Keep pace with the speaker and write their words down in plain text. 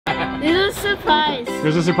There's a surprise.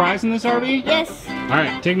 There's a surprise in this RV? Yes. All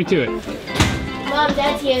right, take me to it. Mom,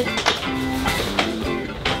 Dad's here.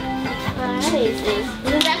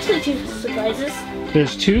 There's actually 2 surprises.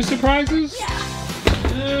 There's 2 surprises? Yeah.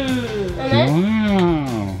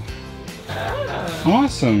 Wow.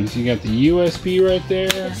 Awesome. So you got the USB right there.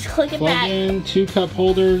 Just click it Plug back. in, 2 cup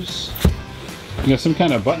holders. You got some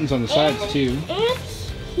kind of buttons on the sides too. And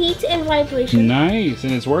heat and vibration. Nice.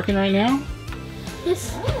 And it's working right now?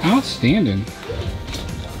 Yes. Outstanding.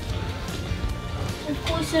 Of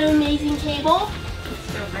course, an amazing table.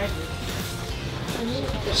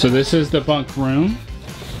 So this is the bunk room.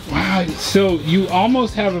 Wow, so you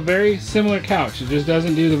almost have a very similar couch. It just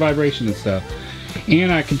doesn't do the vibration and stuff.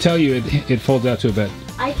 And I can tell you it folds out to a bed.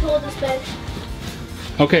 I told this bed.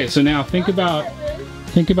 Okay, so now think about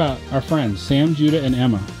our friends, Sam, Judah, and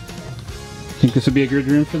Emma. Think this would be a good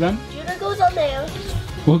room for them? Judah goes on there.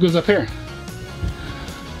 Well, who goes up here?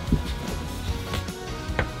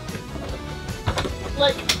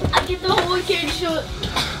 Look, I get the whole kid show.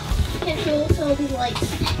 Can't show some of these lights.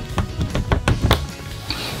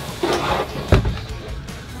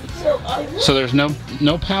 So there's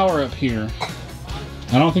no power up here.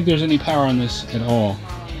 I don't think there's any power on this at all.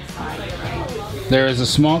 There is a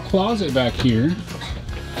small closet back here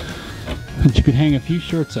that you could hang a few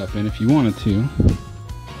shirts up in if you wanted to.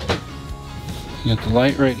 You got the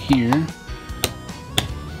light right here.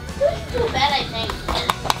 It's too bad, I think.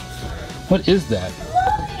 What is that?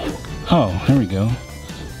 Oh, there we go.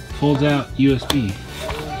 Folds out USB.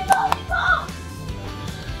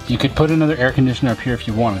 You could put another air conditioner up here if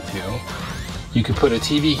you wanted to. You could put a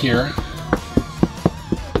TV here.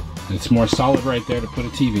 It's more solid right there to put a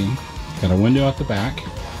TV. Got a window at the back.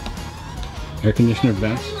 Air conditioner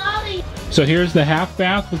vents. So here's the half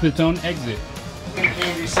bath with its own exit.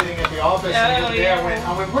 Candy sitting at the office, and the other day I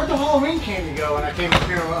went, where'd the Halloween candy go? And I came up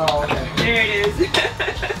here and went, oh, okay. There it is.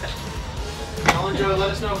 I'll enjoy.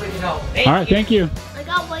 Let us know if we can help. All right, thank you. I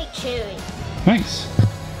got white cherry. Nice.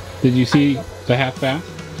 Did you see the half bath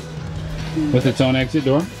with its own exit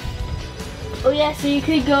door? Oh yeah, so you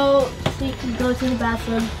could go to the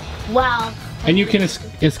bathroom. Wow. And you can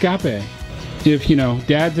escape. If, you know,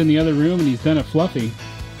 Dad's in the other room and he's done it fluffy,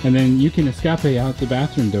 and then you can escape out the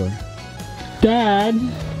bathroom door. Dad,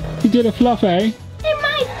 you did a fluffy. In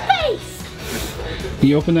my face! Can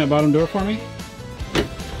you open that bottom door for me?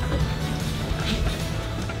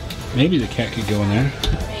 Maybe the cat could go in there.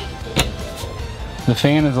 The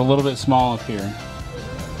fan is a little bit small up here.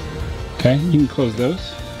 Okay, you can close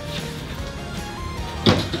those.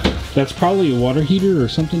 That's probably a water heater or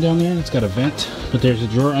something down there. It's got a vent, but there's a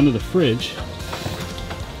drawer under the fridge.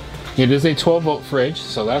 It is a 12-volt fridge,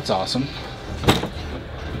 so that's awesome.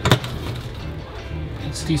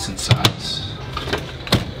 It's decent size.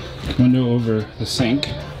 Window over the sink.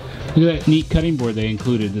 Look at that neat cutting board they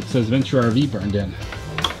included that says Venture RV burned in.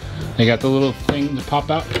 They got the little thing to pop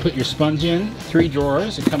out to put your sponge in. 3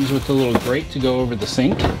 drawers. It comes with a little grate to go over the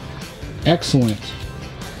sink. Excellent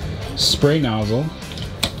spray nozzle.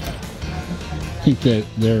 I think that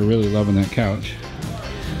they're really loving that couch.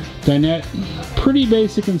 Dinette, pretty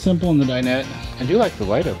basic and simple in the dinette. I do like the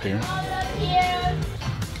light up here.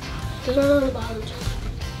 There's one on the bottom.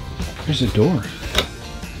 There's a door.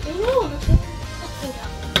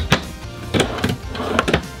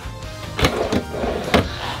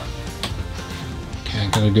 Okay, I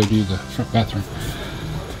gotta go do the front bathroom.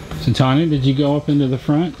 So Tanya, did you go up into the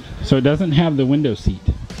front? So it doesn't have the window seat.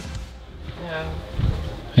 No.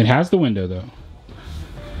 It has the window though.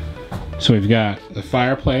 So we've got the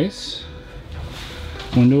fireplace,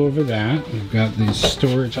 window over that. We've got the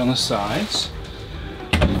storage on the sides.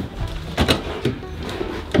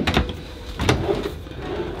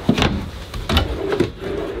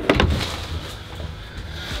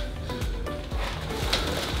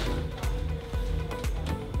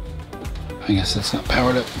 I guess that's not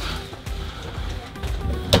powered up.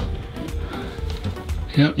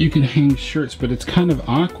 Yep, you can hang shirts, but it's kind of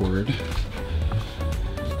awkward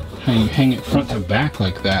how you hang it front to back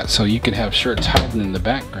like that, so you can have shirts hiding in the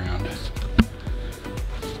background.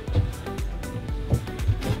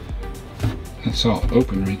 It's all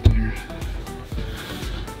open right there.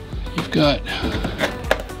 You've got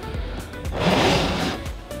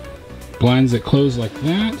blinds that close like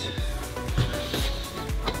that.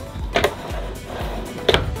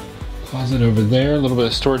 Closet over there, a little bit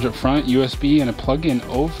of storage up front, USB and a plug-in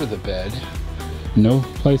over the bed. No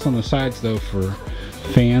place on the sides though for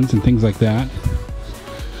fans and things like that.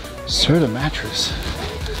 Serta mattress.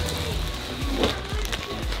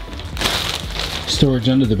 Storage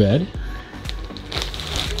under the bed.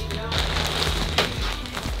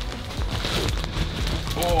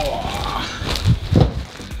 Oh.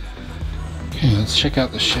 let's check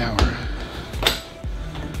out the shower.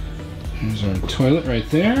 Here's our toilet right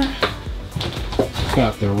there.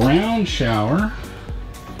 Got the round shower.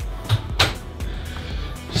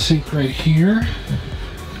 Sink right here.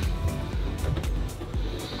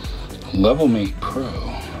 Levelmate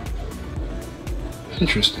Pro.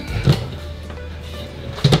 Interesting.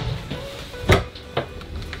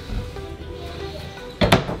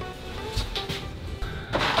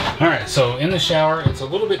 Alright, so in the shower, it's a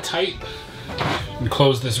little bit tight. We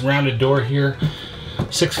close this rounded door here.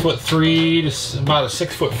 6'3" to about a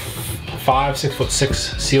 6'5",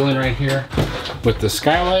 6'6" ceiling right here with the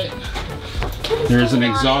skylight. There's an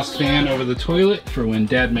exhaust fan over the toilet for when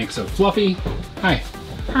Dad makes a fluffy. Hi.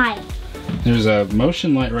 Hi. There's a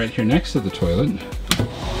motion light right here next to the toilet.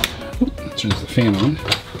 Oop, that turns the fan on.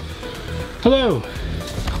 Hello.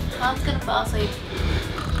 Mom's gonna fall asleep.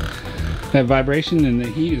 That vibration and the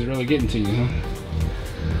heat is really getting to you, huh?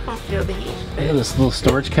 I feel the heat. Look at this little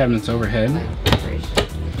storage cabinets overhead.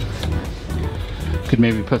 Could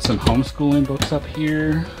maybe put some homeschooling books up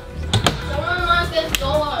here. Someone lock this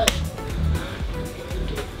door.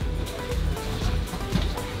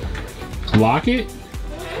 Lock it?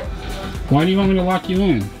 Why do you want me to lock you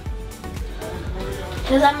in?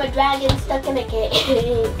 Because I'm a dragon stuck in a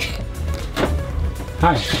cage.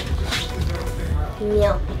 Hi.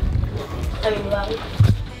 Meow. I mean, well.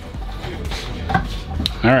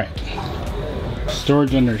 Alright.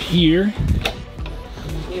 Storage under here.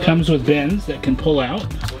 Comes with bins that can pull out.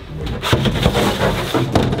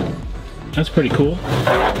 That's pretty cool.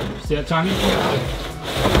 See that, Tanya?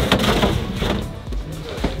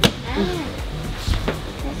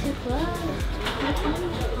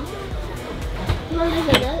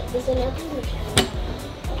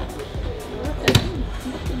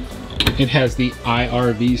 It has the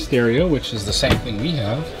IRV stereo, which is the same thing we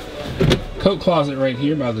have. Coat closet right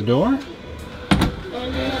here by the door.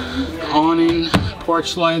 Awning,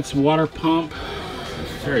 porch lights, water pump.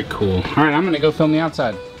 Very cool. Alright, I'm gonna go film the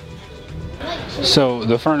outside. So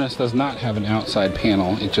the furnace does not have an outside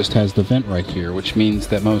panel, it just has the vent right here, which means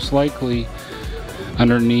that most likely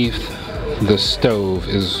underneath the stove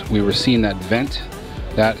is, we were seeing that vent,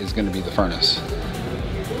 that is going to be the furnace.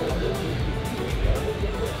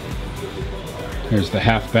 Here's the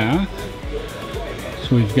half bath.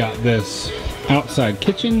 So we've got this outside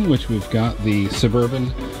kitchen, which we've got the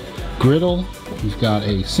Suburban griddle. We've got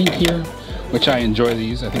a sink here, which I enjoy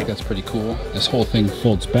these. I think that's pretty cool. This whole thing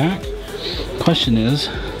folds back. Question is,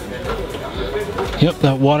 yep,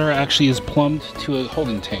 that water actually is plumbed to a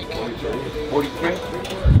holding tank.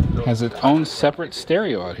 Has its own separate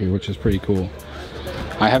stereo out here, which is pretty cool.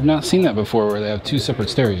 I have not seen that before where they have two separate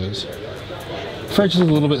stereos. Fridge is a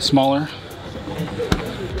little bit smaller.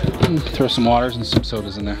 Throw some waters and some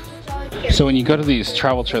sodas in there. So when you go to these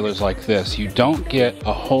travel trailers like this, you don't get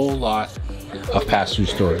a whole lot of pass-through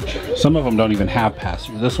storage. Some of them don't even have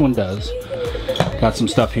pass-through. This one does. Got some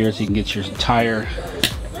stuff here so you can get your tire.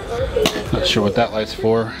 Not sure what that light's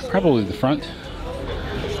for. Probably the front.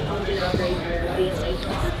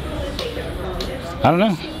 I don't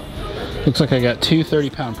know. Looks like I got two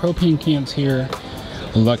 30-pound propane cans here.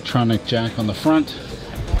 Electronic jack on the front.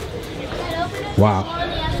 Wow.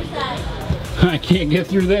 I can't get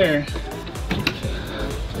through there.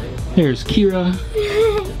 There's Kira.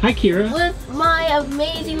 Hi, Kira. With my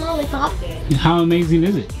amazing lollipop. How amazing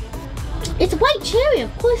is it? It's white cherry,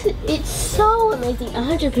 of course. It's so amazing.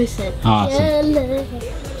 100%. Awesome.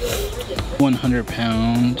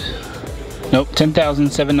 100-pound. Nope,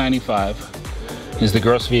 10,795 is the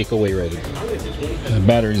gross vehicle weight rating. The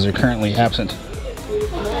batteries are currently absent.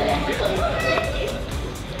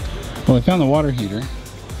 Well, I found the water heater.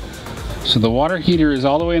 So the water heater is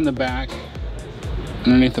all the way in the back,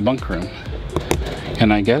 underneath the bunk room.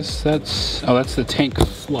 And I guess that's, oh, that's the tank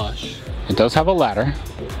flush. It does have a ladder.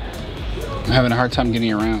 I'm having a hard time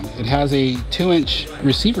getting around. It has a 2-inch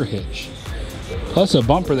receiver hitch, plus a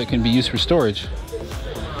bumper that can be used for storage.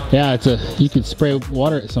 Yeah, it's a, you could spray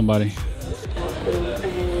water at somebody.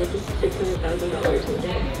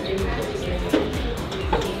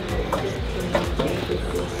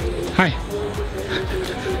 Hi.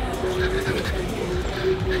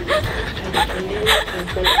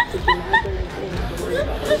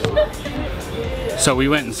 So we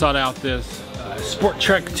went and sought out this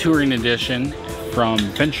Sporttrek Touring Edition from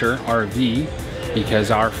Venture RV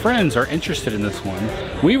because our friends are interested in this one.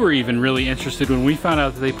 We were even really interested when we found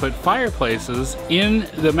out that they put fireplaces in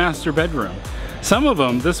the master bedroom. Some of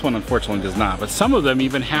them, this one unfortunately does not, but some of them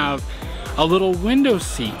even have a little window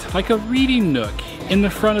seat, like a reading nook in the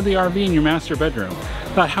front of the RV in your master bedroom.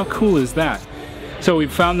 I thought, how cool is that? So we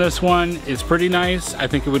found this one. It's pretty nice. I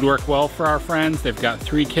think it would work well for our friends. They've got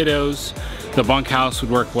 3 kiddos. The bunkhouse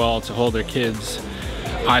would work well to hold their kids.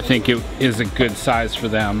 I think it is a good size for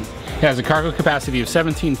them. It has a cargo capacity of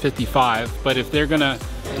 1755, but if they're gonna,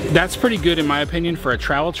 that's pretty good in my opinion for a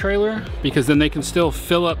travel trailer, because then they can still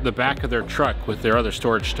fill up the back of their truck with their other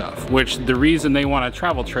storage stuff, which the reason they want a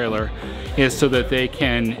travel trailer is so that they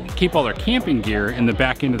can keep all their camping gear in the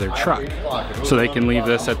back end of their truck. So they can leave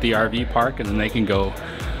this at the RV park and then they can go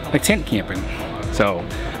like tent camping. So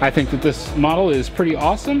I think that this model is pretty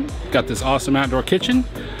awesome. Got this awesome outdoor kitchen.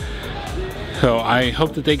 So I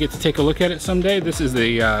hope that they get to take a look at it someday. This is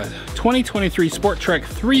the 2023 Sporttrek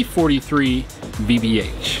 343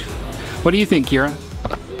 VBH. What do you think, Kira?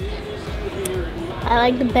 I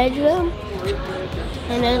like the bedroom,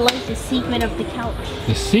 and I like the secret of the couch.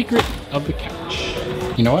 The secret of the couch.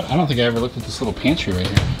 You know what? I don't think I ever looked at this little pantry right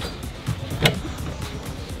here.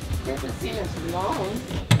 Doesn't seem as long.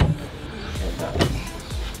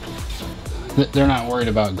 They're not worried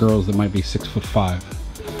about girls that might be 6'5".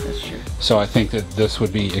 That's true. So I think that this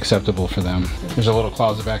would be acceptable for them. There's a little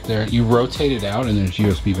closet back there. You rotate it out and there's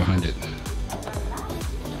USB behind it.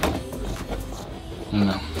 I don't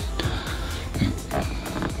know.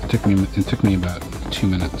 It took me about 2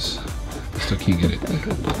 minutes. I still can't get it.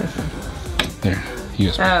 There,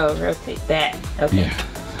 USB. Oh, rotate that. Okay. Yeah.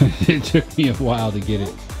 It took me a while to get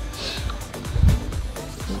it.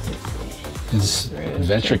 It's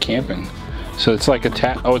adventure camping. So it's like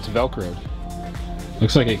oh, it's Velcroed.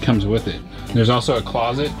 Looks like it comes with it. There's also a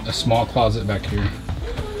closet, a small closet back here.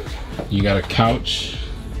 You got a couch.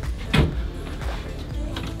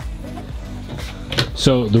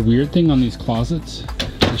 So the weird thing on these closets,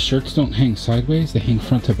 the shirts don't hang sideways, they hang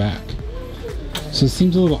front to back. So it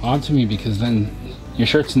seems a little odd to me because then your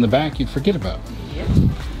shirt's in the back you'd forget about. Yep.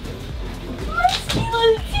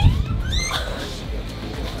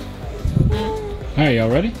 Alright, y'all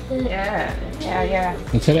ready? Yeah. Yeah.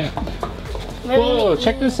 Let's head out. Whoa,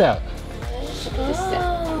 check this out.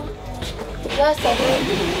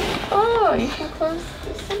 Oh, you can close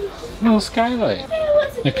this. Little skylight.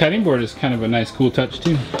 The cutting board is kind of a nice, cool touch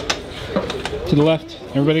too. To the left.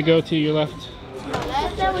 Everybody go to your left.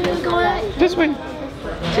 This way.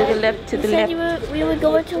 To the left, to the left. We would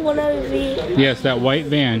go into one of the... Yes, that white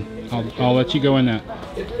van. I'll let you go in that.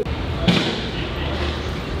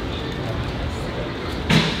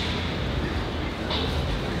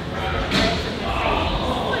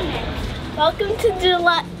 Welcome to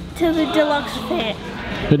the deluxe van.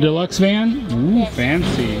 The deluxe van? Ooh,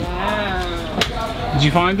 fancy. Wow. Did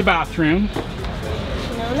you find the bathroom?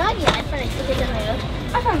 No, not yet, but I took it to her.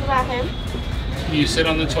 I found the bathroom. You sit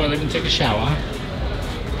on the toilet and take a shower.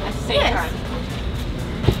 At the same time.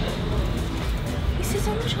 He sits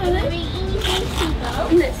on the toilet.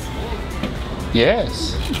 And this.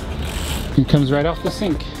 Yes. It comes right off the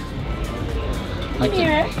sink. Like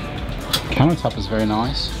Mirror. the countertop is very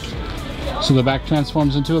nice. So the back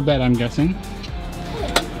transforms into a bed, I'm guessing.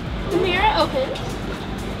 The mirror opens.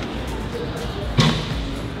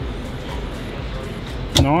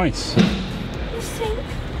 Nice. The sink.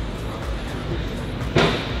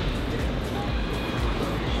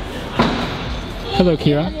 Hello,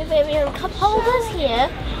 Kira. And we have cup holders here.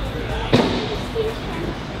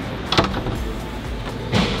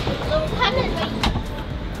 Little cabinet right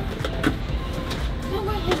here. Oh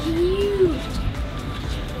my God, huge.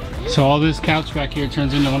 So all this couch back here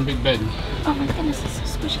turns into one big bed. Oh my goodness, it's so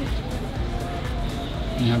squishy.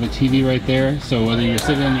 You have a TV right there, so whether you're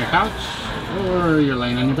sitting on your couch or you're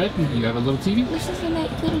laying on your bed, you have a little TV. This is a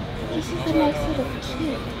nice little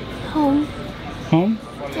kid. Home. Home?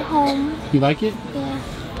 It's a home. You like it? Yeah.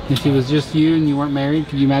 If it was just you and you weren't married,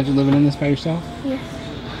 could you imagine living in this by yourself? Yes.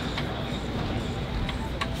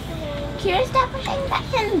 Kira, stop pushing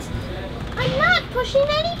buttons. I'm not pushing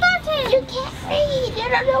any buttons. You can't read. You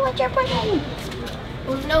don't know what you're pushing.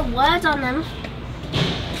 There's no words on them.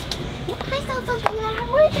 I saw something that had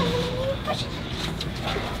words on them and you were pushing.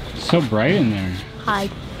 So bright in there. Hi.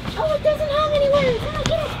 Oh, it doesn't have any words. Oh,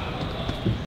 get